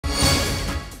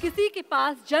किसी के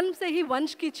पास जन्म से ही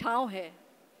वंश की छांव है,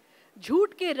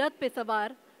 झूठ के रथ पे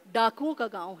सवार डाकुओं का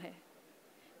गांव है।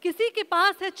 किसी के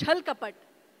पास है छल कपट,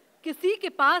 किसी के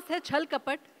पास है छल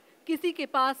कपट, किसी के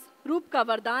पास रूप का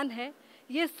वरदान है।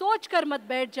 ये सोच कर मत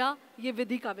बैठ जा, ये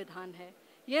विधि का विधान है।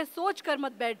 ये सोच कर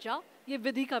मत बैठ जा, ये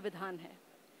विधि का विधान है।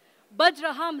 बज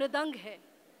रहा मृदंग है,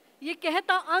 ये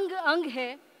कहता अंग अंग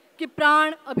है कि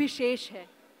प्राण अभिशेष है,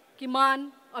 कि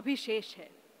मान अभिशेष है।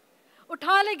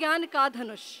 उठा ले ज्ञान का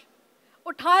धनुष,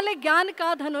 उठा ले ज्ञान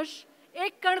का धनुष,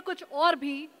 एक कण कुछ और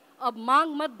भी अब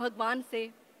मांग मत भगवान से।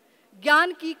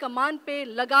 ज्ञान की कमान पे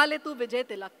लगा ले तू विजय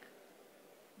तिलक,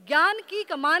 ज्ञान की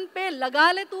कमान पे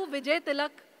लगा ले तू विजय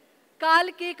तिलक। काल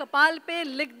के कपाल पे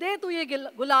लिख दे तू ये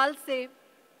गुलाल से,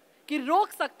 कि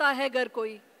रोक सकता है अगर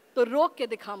कोई तो रोक के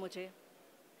दिखा मुझे,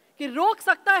 कि रोक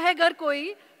सकता है अगर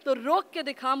कोई तो रोक के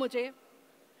दिखा मुझे।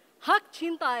 हक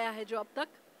छीनता आया है जो अब तक,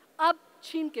 अब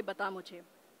छीन के बता मुझे।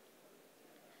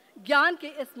 ज्ञान के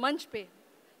इस मंच पे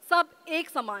सब एक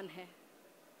समान है,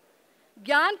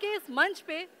 ज्ञान के इस मंच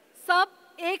पे सब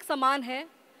एक समान है।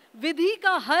 विधि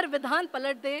का हर विधान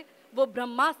पलट दे वो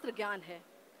ब्रह्मास्त्र ज्ञान है।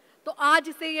 तो आज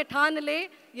इसे ये ठान ले,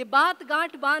 ये बात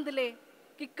गांठ बांध ले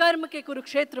कि कर्म के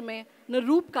कुरुक्षेत्र में न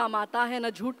रूप काम आता है, न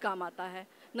झूठ काम आता है,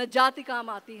 न जाति काम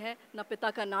आती है, न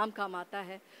पिता का नाम काम आता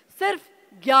है। सिर्फ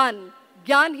ज्ञान,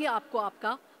 ज्ञान ही आपको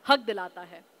आपका हक दिलाता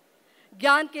है।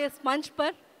 ज्ञान के इस मंच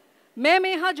पर मैं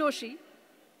मेहा Joshi,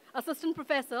 assistant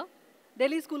professor,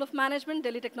 Delhi school of management,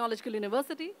 Delhi technological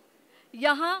university,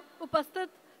 यहाँ उपस्थित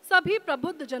सभी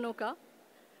प्रबुद्ध जनों का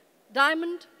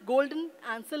diamond, golden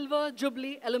and silver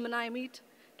jubilee alumni meet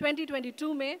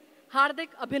 2022 में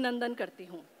हार्दिक अभिनंदन करती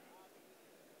हूँ।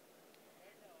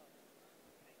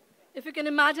 If you can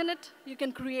imagine it, you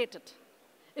can create it.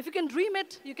 If you can dream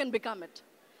it, you can become it.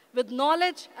 With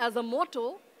knowledge as a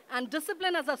motto and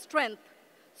discipline as a strength,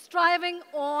 striving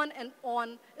on and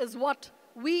on is what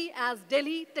we as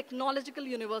Delhi Technological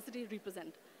University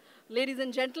represent. Ladies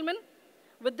and gentlemen,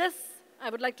 with this, I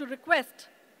would like to request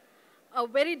a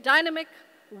very dynamic,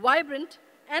 vibrant,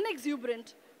 and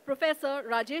exuberant Professor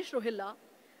Rajesh Rohilla,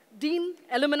 Dean,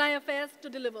 Alumni Affairs, to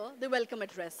deliver the welcome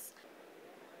address.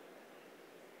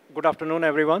 Good afternoon,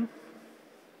 everyone.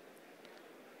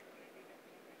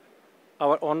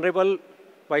 Our Honorable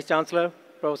Vice Chancellor,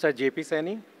 Professor J.P.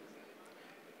 Saini,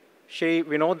 Shri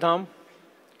Vinod Dham,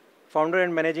 Founder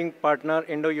and Managing Partner,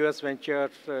 Indo-US Venture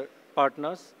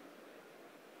Partners,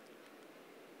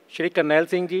 Shri Karnail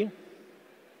Singh Ji,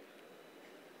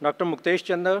 Dr. Muktesh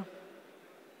Chandra,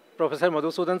 Professor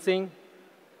Madhusudan Singh,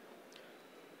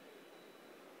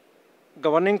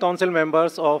 Governing Council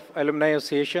members of Alumni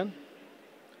Association,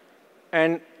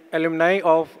 and alumni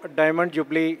of Diamond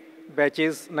Jubilee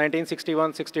batches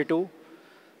 1961-62,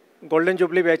 Golden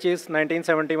Jubilee batches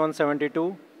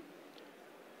 1971-72,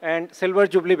 and Silver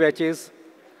Jubilee batches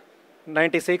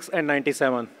 96 and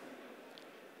 97.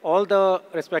 All the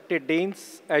respected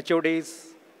deans,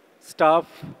 HODs, staff,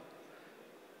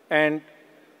 and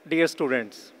dear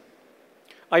students,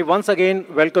 I once again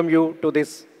welcome you to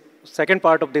this second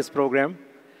part of this program,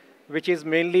 which is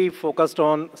mainly focused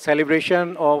on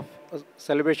celebration of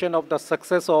the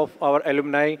success of our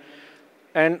alumni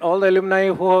and all the alumni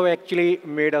who have actually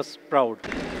made us proud.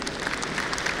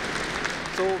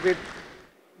 So with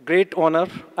great honor,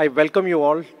 I welcome you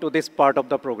all to this part of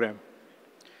the program.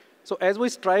 So as we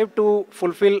strive to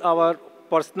fulfill our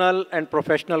personal and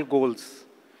professional goals,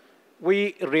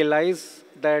 we realize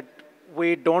that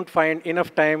we don't find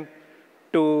enough time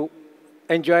to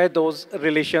enjoy those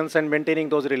relations and maintaining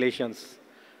those relations.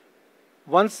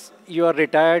 Once you are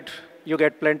retired, you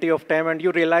get plenty of time and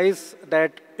you realize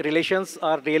that relations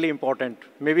are really important.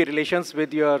 Maybe relations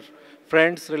with your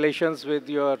friends, relations with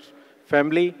your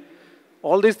family,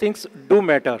 all these things do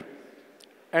matter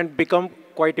and become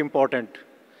quite important.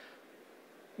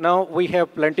 Now we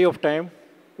have plenty of time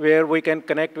where we can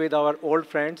connect with our old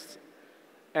friends,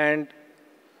 and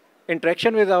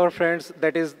interaction with our friends,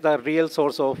 that is the real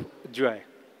source of joy.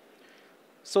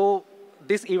 So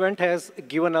this event has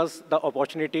given us the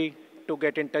opportunity to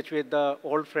get in touch with the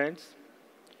old friends.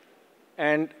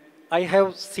 And I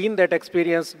have seen that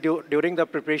experience during the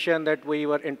preparation, that we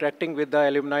were interacting with the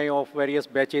alumni of various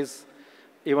batches,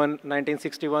 even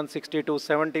 1961, 62,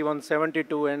 71,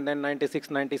 72, and then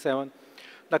 96, 97.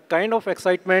 The kind of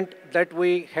excitement that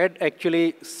we had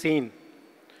actually seen,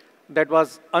 that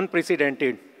was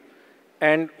unprecedented.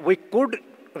 And we could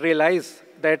realize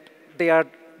that they are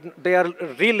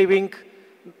reliving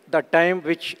the time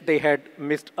which they had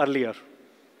missed earlier.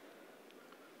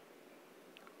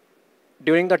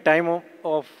 During the time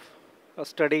of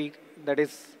study, that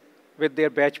is with their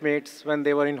batchmates when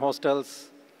they were in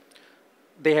hostels,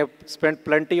 they have spent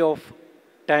plenty of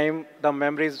time, the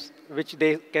memories which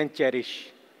they can cherish.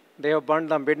 They have burned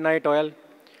the midnight oil.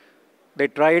 They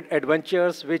tried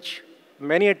adventures which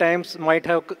many a times might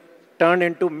have turned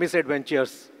into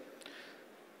misadventures.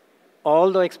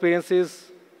 All the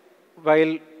experiences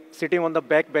while sitting on the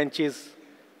back benches,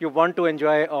 you want to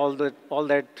enjoy all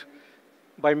that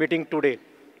by meeting today.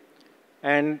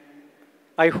 And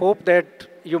I hope that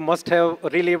you must have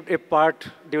relived a part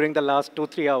during the last 2,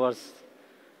 3 hours.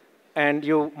 And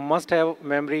you must have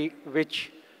memory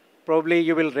which probably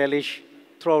you will relish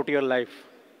throughout your life.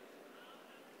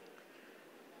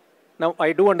 Now,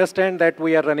 I do understand that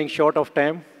we are running short of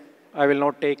time. I will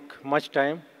not take much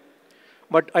time.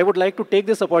 But I would like to take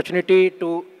this opportunity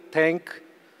to thank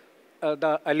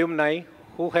the alumni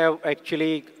who have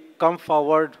actually come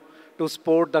forward to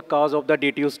support the cause of the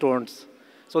DTU students.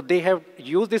 So they have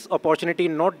used this opportunity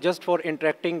not just for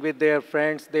interacting with their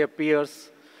friends, their peers,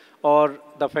 or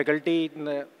the faculty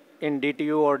in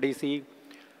DTU or DC.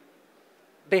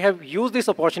 They have used this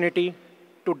opportunity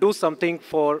to do something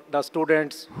for the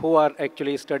students who are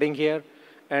actually studying here,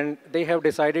 and they have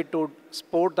decided to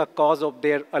support the cause of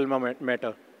their alma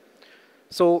mater.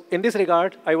 So in this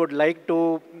regard, I would like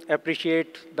to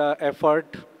appreciate the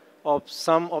effort of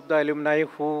some of the alumni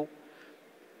who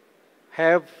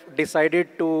have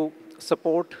decided to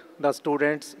support the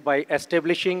students by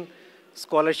establishing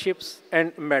scholarships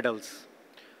and medals.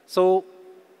 So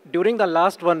during the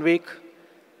last 1 week,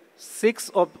 6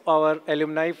 of our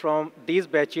alumni from these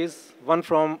batches, one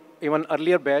from even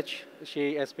earlier batch,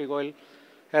 she SP Goyal,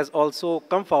 has also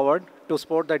come forward to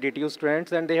support the DTU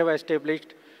students, and they have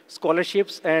established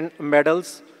scholarships and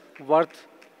medals worth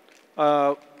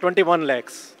 21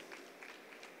 lakhs.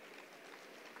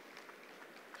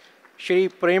 Shri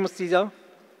Prem Sija,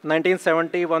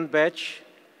 1971 batch,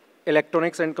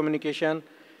 Electronics and Communication.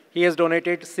 He has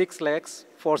donated 6 lakhs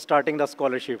for starting the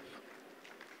scholarship.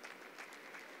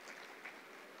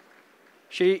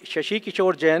 Shri Shashi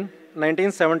Kishore Jain,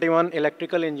 1971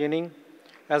 Electrical Engineering,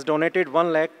 has donated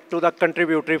 1 lakh to the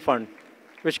contributory fund,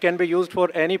 which can be used for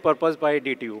any purpose by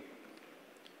DTU.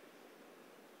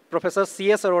 Professor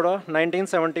C.S. Arora,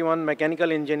 1971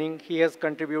 Mechanical Engineering, he has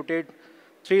contributed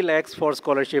 3 lakhs for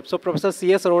scholarship. So Professor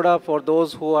C.S. Arora, for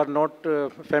those who are not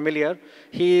familiar,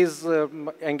 he is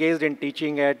engaged in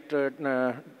teaching at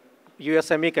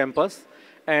USME campus,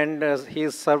 and he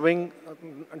is serving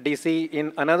DC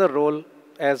in another role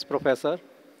as professor.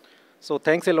 So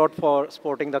thanks a lot for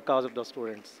supporting the cause of the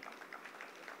students.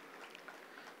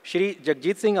 Shri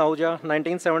Jagjit Singh Ahuja,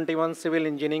 1971 Civil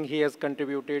Engineering, he has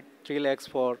contributed 3 lakhs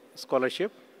for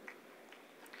scholarship.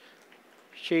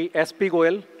 Shri SP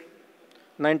Goyal,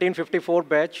 1954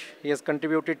 batch, he has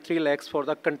contributed 3 lakhs for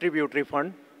the contributory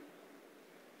fund.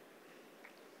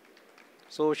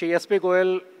 So Shri SP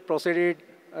Goyal proceeded,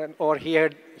 or he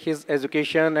had his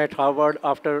education at Harvard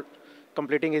after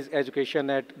completing his education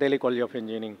at Delhi College of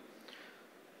Engineering.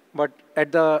 But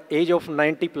at the age of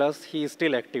 90 plus, he is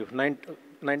still active.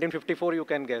 1954, you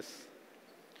can guess.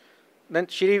 Then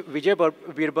Shri Vijay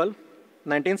Birbal,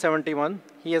 1971,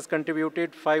 he has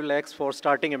contributed 5 lakhs for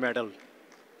starting a medal.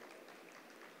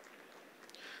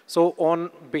 So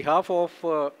on behalf of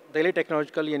Delhi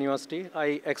Technological University,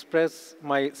 I express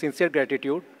my sincere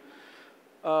gratitude.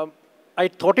 I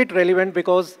thought it relevant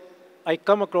because I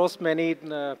come across many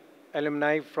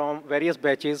alumni from various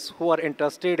batches who are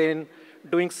interested in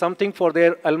doing something for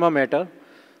their alma mater.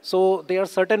 So there are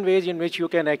certain ways in which you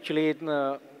can actually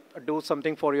do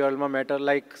something for your alma mater,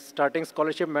 like starting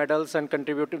scholarship medals and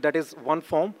contributing. That is one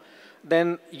form.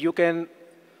 Then you can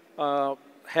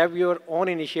have your own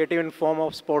initiative in form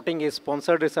of supporting a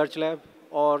sponsored research lab,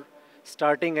 or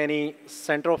starting any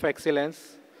center of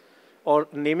excellence, or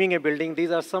naming a building.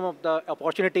 These are some of the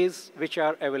opportunities which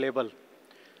are available.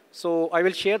 So I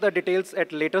will share the details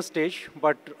at later stage,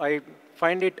 but I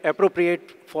find it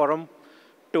appropriate forum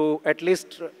to at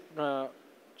least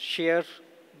share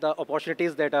the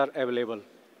opportunities that are available.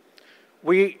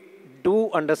 We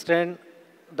do understand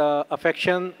the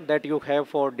affection that you have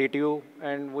for DTU,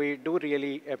 and we do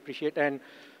really appreciate,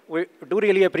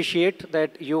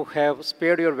 that you have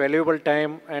spared your valuable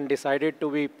time and decided to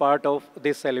be part of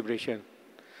this celebration.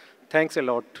 Thanks a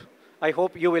lot. I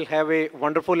hope you will have a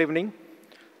wonderful evening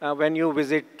when you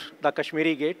visit the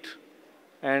Kashmiri Gate,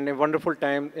 and a wonderful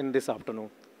time in this afternoon.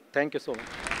 Thank you so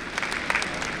much.